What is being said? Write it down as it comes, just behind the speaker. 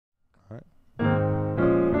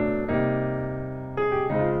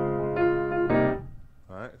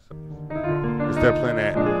instead of playing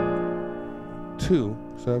that 2,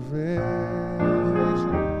 salvation,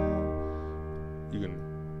 you can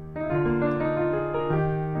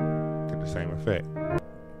get the same effect.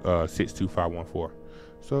 6, 2, 5, 1, 4.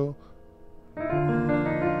 So,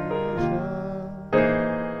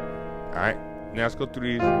 alright, now let's go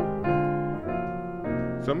through these. So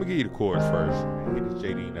I'm gonna give you the chords first. Hit the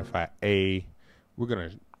J, D, and F, I, A. We're gonna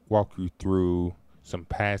walk you through some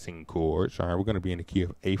passing chords. Alright, we're gonna be in the key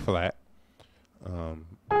of A flat. I'm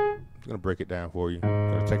gonna break it down for you.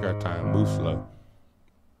 We're gonna take our time, move slow.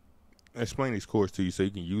 Explain these chords to you so you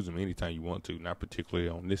can use them anytime you want to, not particularly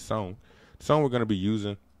on this song. The song we're gonna be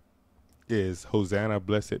using is Hosanna,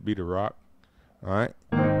 Blessed Be the Rock. Alright.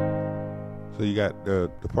 So you got the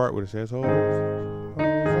part where it says Hosanna.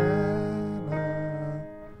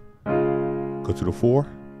 Go to the 4.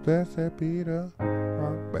 Blessed be the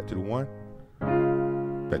rock. Back to the 1.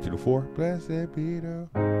 Back to the 4. Blessed be the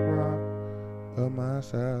rock of my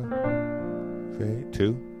salvation.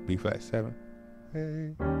 2. B flat 7.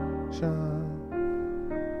 Hey, Sean.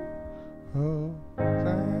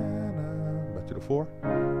 Hosanna. Back to the 4.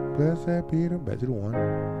 Blessed be the, back to the 1.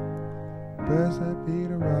 Blessed be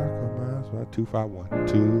the rock of my salvation. 2, 5, 1.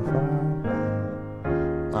 2, 5,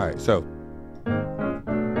 1. Alright, so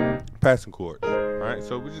passing chords. Alright,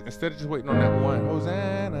 so we just, instead of just waiting on that 1,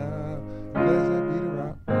 Hosanna, blessed be the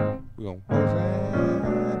rock, we're going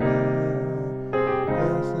Hosanna,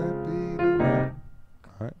 blessed be the rock.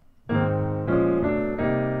 Alright.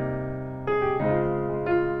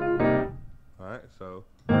 Alright, so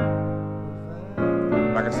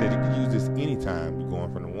like I said, you can use this anytime. You're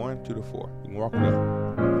going from the 1 to the 4. You can walk it up.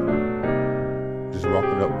 Just walk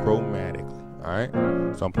it up chromatically. Alright?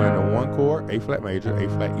 So I'm playing the 1 chord, A flat major, A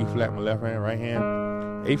flat, E flat, my left hand, right hand,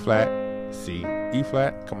 A flat, C, E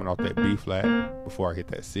flat, coming off that B flat before I hit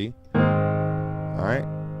that C. Alright?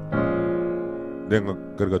 Then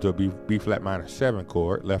I'm gonna go to a B flat minor 7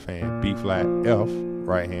 chord, left hand, B flat, F,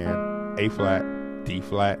 right hand, A flat, D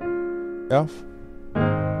flat, F.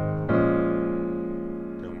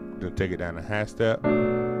 Then take it down a half step,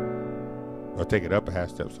 or take it up a half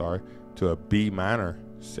step, sorry, to a B minor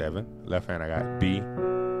 7. Left hand I got B,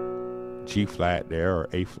 G flat there, or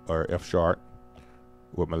A or F sharp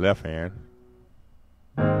with my left hand.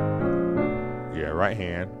 Yeah, right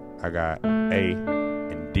hand I got A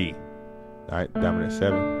and D. Alright, dominant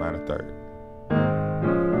 7, minor 3rd.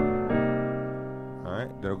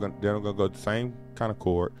 Alright, then I'm gonna go the same kind of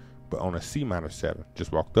chord, but on a C minor 7.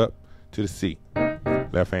 Just walked up to the C.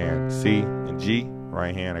 Left hand C and G.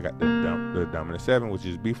 Right hand I got the dominant 7, which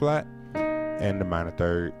is B flat, and the minor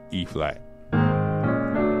 3rd E flat.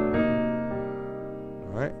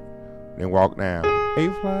 Alright. Then walk down A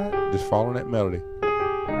flat, just following that melody.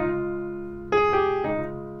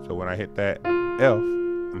 So when I hit that F,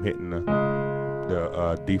 I'm hitting the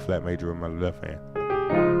D flat major with my left hand.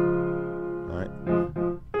 Alright.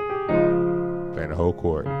 Playing the whole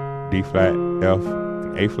chord. D flat, F,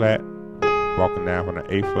 and A flat. Walking down from the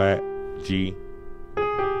A flat, G,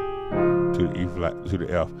 to the E flat, to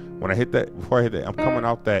the F. When I hit that, before I hit that, I'm coming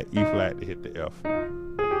off that E flat to hit the F.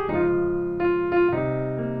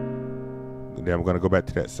 And then I'm gonna go back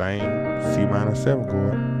to that same C minor 7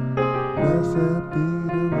 chord. Blessed be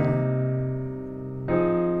the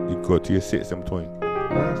rock. You go to your 6 in between.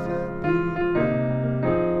 Blessed be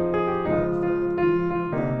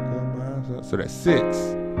the rock. So that's 6.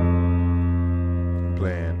 I'm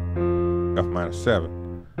playing F minor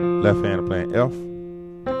 7. Left hand I'm playing F.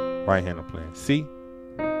 Right hand I'm playing C,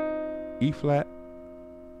 E flat,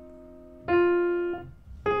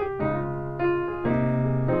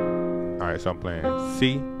 alright, so I'm playing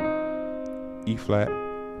C, E flat,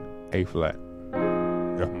 A flat,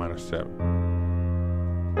 F minor 7.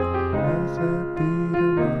 Blessed be the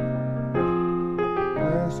rock,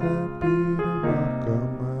 blessed be the rock of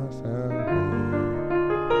my salvation.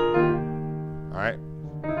 Alright,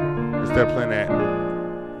 instead of playing that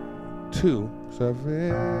 2,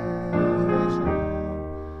 salvation,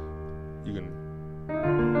 you can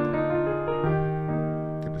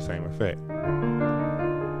get the same effect.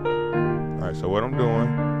 Alright, so what I'm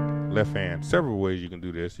doing, left hand, several ways you can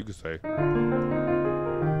do this. You can say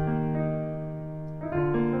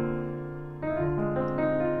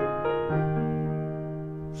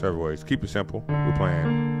several ways. Keep it simple. We're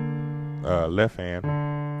playing left hand,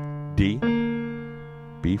 D,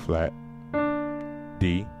 B flat,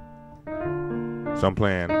 D. So I'm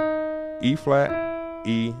playing E flat,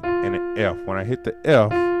 E, and an F. When I hit the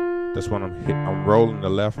F, that's when I'm rolling the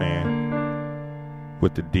left hand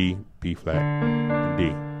with the D, B flat, and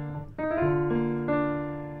D.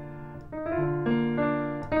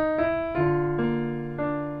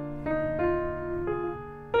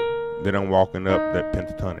 Then I'm walking up that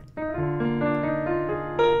pentatonic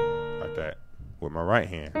like that with my right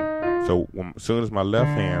hand. So as soon as my left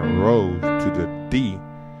hand rolls to the D,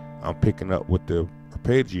 I'm picking up with the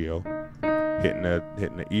arpeggio, hitting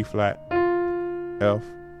the E flat, F,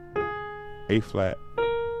 A flat,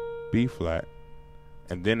 B flat,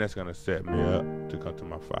 and then that's gonna set me up to come to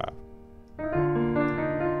my 5.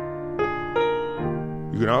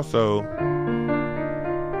 You can also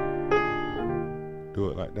do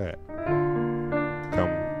it like that. Come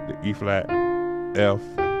the E flat, F,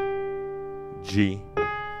 G,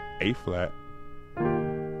 A flat,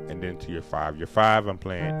 and then to your 5. Your 5, I'm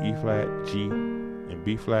playing E flat, G, and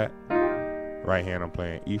B flat. Right hand, I'm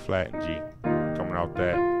playing E flat and G. Coming off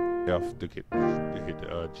that F to hit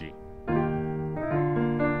the G.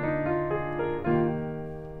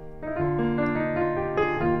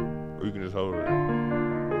 Or you can just hold it.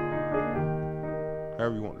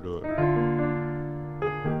 However you want to do it.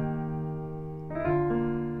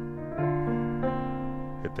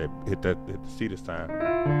 Hit the C this time.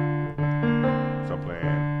 So I'm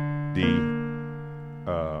playing D,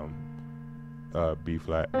 B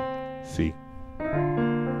flat, C.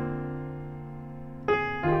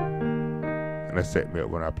 And that set me up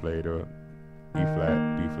when I played E flat,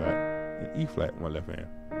 B flat, and E flat with my left hand.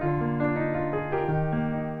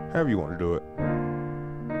 However you want to do it.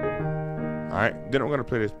 Alright, then I'm going to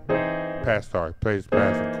play this passing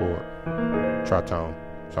chord, tritone.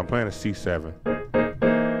 So I'm playing a C7.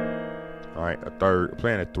 Alright,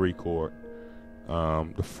 playing a 3 chord.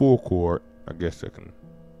 The full chord, I guess I can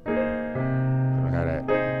have that,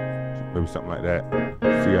 maybe something like that.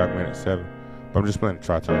 C augmented 7. But I'm just playing a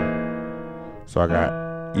tritone. So I got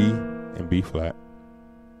E and B flat.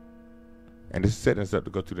 And this is setting us up to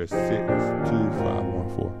go to the 6, 2, 5, 1,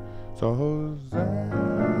 4. So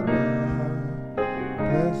Hosanna,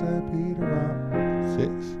 blessed be the rock. 6,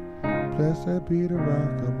 blessed be the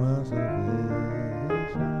rock of my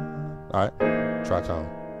salvation. Alright, tritone.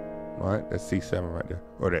 Alright, that's C7 right there.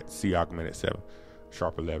 Or that C augmented 7,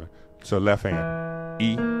 sharp 11. So left hand,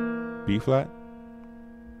 E, B flat.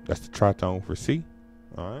 That's the tritone for C.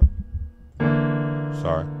 Alright.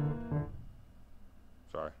 Sorry.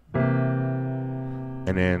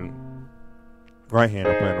 And then right hand,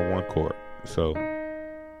 I'm playing the 1 chord. So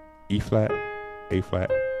E flat, A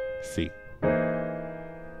flat, C.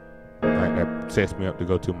 Alright, that sets me up to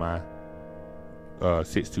go to my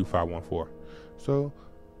 6, 2, 5, 1, 4. So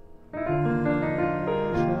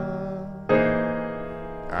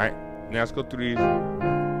alright, now let's go through these.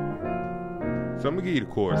 So I'm gonna give you the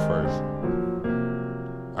chords first.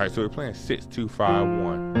 Alright, so we're playing 6, 2, 5,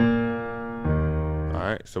 1.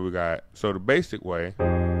 Alright, so the basic way,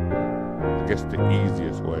 I guess the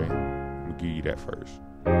easiest way, I'm gonna give you that first.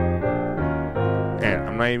 And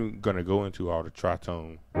I'm not even gonna go into all the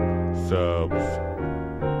tritone subs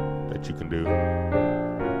that you can do.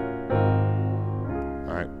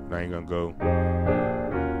 Alright, I ain't gonna go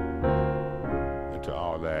into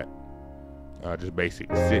all that. Just basic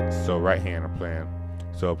 6. So right hand I'm playing.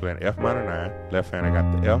 So I'm playing F minor 9. Left hand I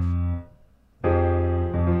got the F.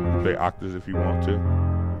 You play octaves if you want to.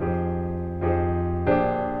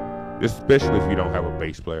 Especially if you don't have a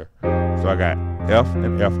bass player. So I got F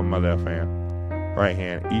and F on my left hand. Right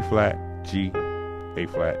hand E flat, G, A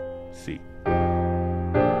flat, C.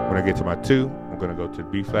 When I get to my 2, I'm gonna go to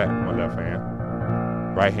B flat on my left hand.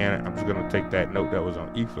 Right hand, I'm just gonna take that note that was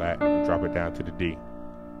on E flat and drop it down to the D.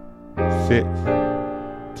 6,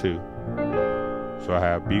 2. So I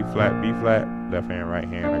have B flat, left hand, right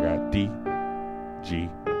hand. I got D, G,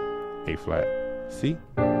 A flat, C.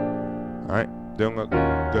 Alright, then I'm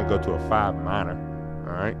gonna go to a 5 minor.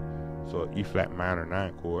 Alright, so E flat minor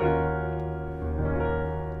 9 chord.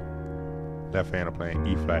 Left hand I'm playing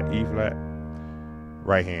E flat,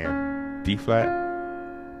 right hand D flat,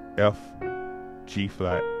 F, G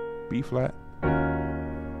flat, B flat.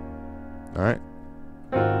 Alright,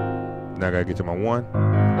 now I gotta get to my 1.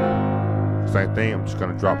 Same thing, I'm just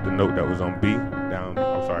gonna drop the note that was on B down,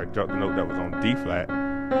 drop the note that was on D flat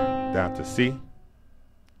down to C.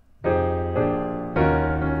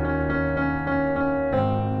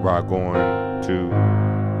 While going to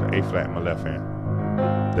the A flat in my left hand.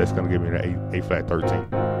 That's gonna give me the A flat 13.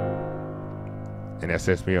 And that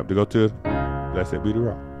sets me up to go to Blessed Be the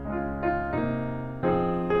Rock.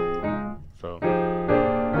 So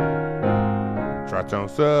tritone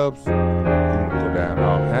subs, you can go down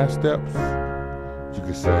all half steps. You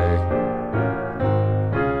can say,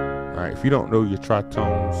 alright, if you don't know your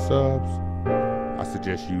tritone subs, I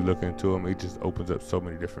suggest you look into them. It just opens up so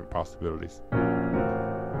many different possibilities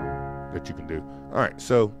that you can do. Alright,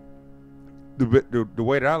 so the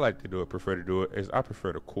way that I like to do it, prefer to do it, is I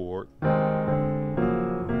prefer to chord with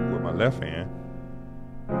my left hand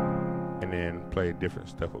and then play different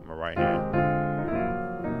stuff with my right hand.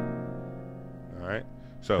 All right.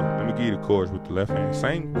 So let me give you the chords with the left hand.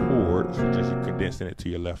 Same chords, just you condensing it to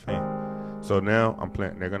your left hand. So now I'm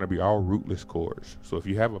playing. They're gonna be all rootless chords. So if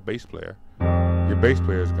you have a bass player, your bass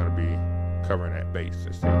player is gonna be covering that bass.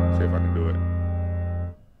 Let's see if I can do it.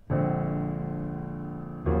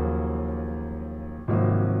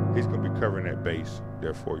 He's gonna be covering that bass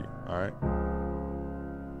there for you. All right.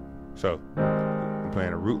 So I'm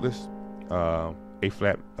playing a rootless A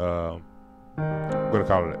flat. I'm gonna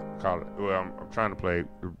call it. Well, I'm trying to play.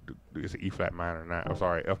 It's an E flat minor 9. I'm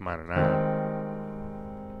sorry, F minor 9.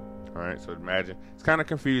 All right. So imagine it's kind of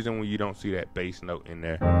confusing when you don't see that bass note in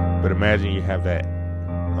there, but imagine you have that.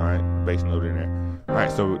 All right, bass note in there. All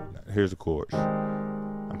right. So here's the chords.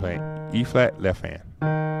 I'm playing E flat left hand,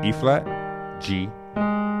 E flat, G,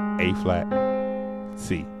 A flat,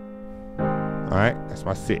 C. All right. That's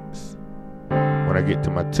my 6. When I get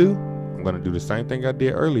to my 2, I'm gonna do the same thing I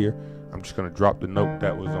did earlier. I'm just gonna drop the note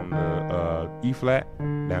that was on the E flat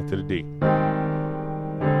down to the D. All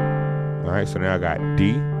right, so now I got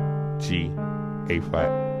D, G, A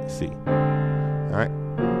flat, C. All right,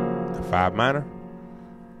 5 minor.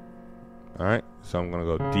 All right, so I'm gonna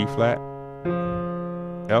go D flat,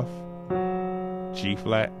 F, G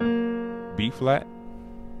flat, B flat,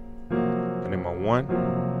 and then my 1,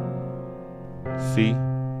 C,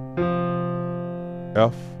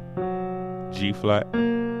 F, G flat,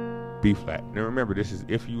 B flat. Now remember, this is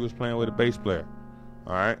if you was playing with a bass player.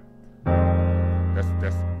 All right,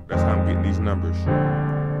 that's how I'm getting these numbers.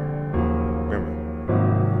 Remember,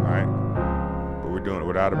 all right, but we're doing it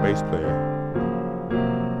without a bass player.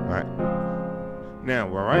 All right. Now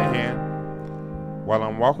with my right hand, while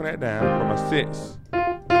I'm walking that down from my 6,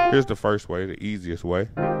 here's the first way, the easiest way.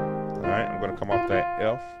 All right, I'm gonna come off that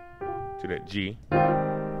F to that G,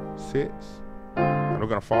 6, and we're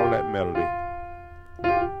gonna follow that melody.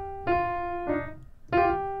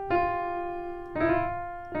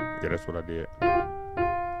 Yeah, that's what I did.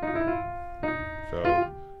 So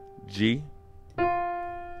G,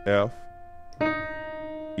 F,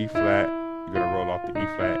 E flat. You're gonna roll off the E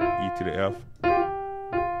flat, E to the F,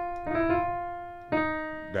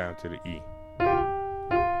 down to the E.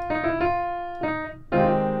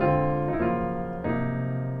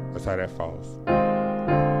 That's how that falls.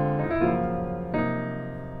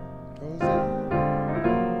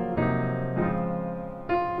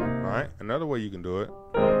 Alright, another way you can do it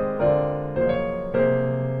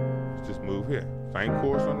is just move here. Same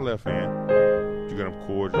chords on the left hand, you're gonna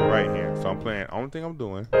chord your right hand. So I'm playing, only thing I'm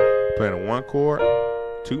doing, playing a 1 chord,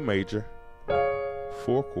 2 major,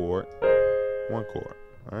 4 chord, 1 chord.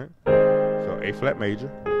 Alright? So A flat major,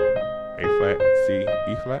 A flat, C,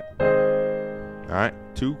 E flat. Alright,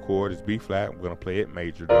 2 chord is B flat. I'm gonna play it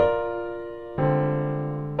major though.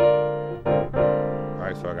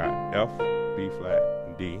 Alright, so I got F, B flat,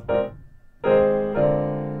 and D.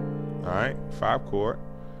 Alright, 5 chord.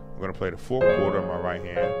 I'm gonna play the 4 chord on my right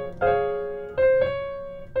hand. I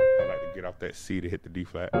like to get off that C to hit the D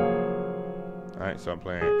flat. Alright, so I'm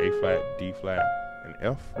playing A flat, D flat, and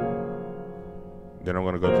F. Then I'm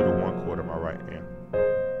gonna go to the 1 chord on my right hand.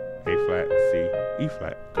 A flat, C, E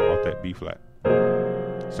flat. Come off that B flat.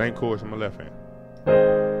 Same chords on my left hand.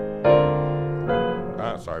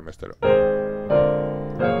 Sorry, messed it up.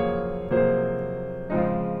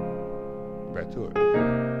 Back to it.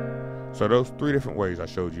 So those 3 different ways I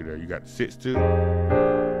showed you there. You got the 6-2,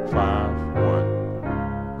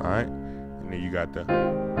 5-1. All right, and then you got the.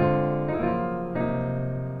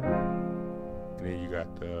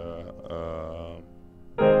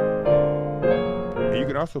 And you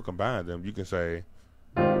can also combine them. You can say.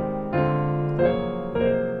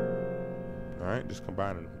 Alright, just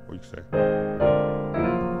combine them. What you say? I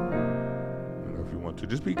don't know if you want to.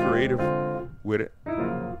 Just be creative with it.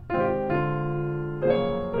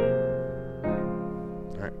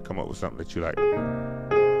 Alright, come up with something that you like.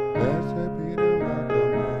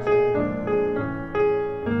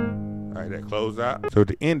 Alright, that close out. So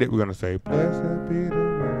to end it, we're gonna say blessed be the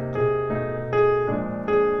rock.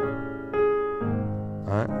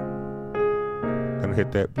 Alright. Gonna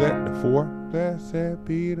hit that the 4. Blessed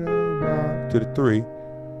be the rock to the 3.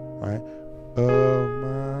 Alright. Of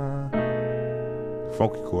my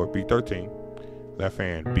funky chord, B13. Left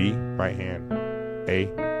hand B, right hand A,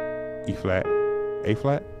 E flat, A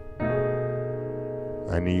flat.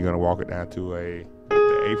 And then you're gonna walk it down to the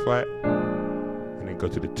A flat. And then go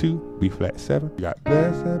to the 2, B flat 7. You got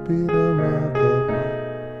blessed be the rock of my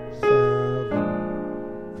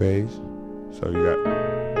salvation. So you got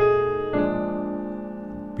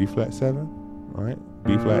B flat 7. All right.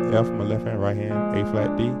 B flat F, my left hand, right hand, A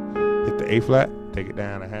flat D. Hit the A flat, take it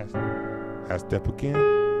down a half step again.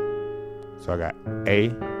 So I got A,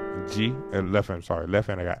 G, left hand I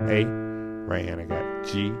got A, right hand I got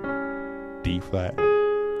G, D flat,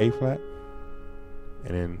 A flat,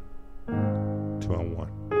 and then 2 on 1.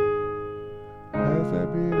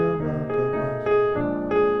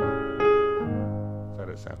 So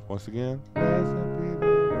that sounds once again.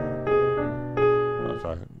 Oh,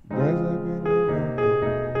 sorry.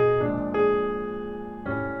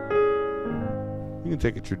 You can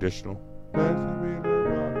take it traditional.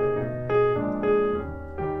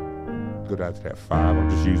 Go down to that 5. I'm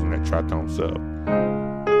just using that tritone sub.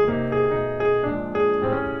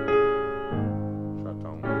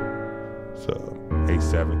 Tritone sub.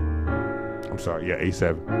 A7. I'm sorry, yeah,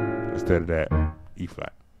 A7 instead of that E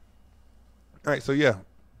flat. All right, so yeah.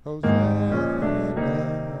 Hosanna.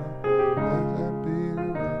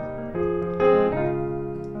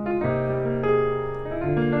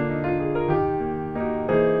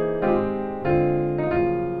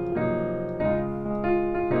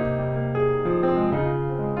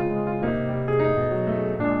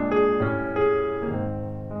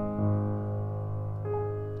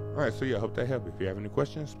 All right, so yeah, I hope that helped. If you have any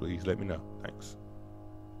questions, please let me know. Thanks.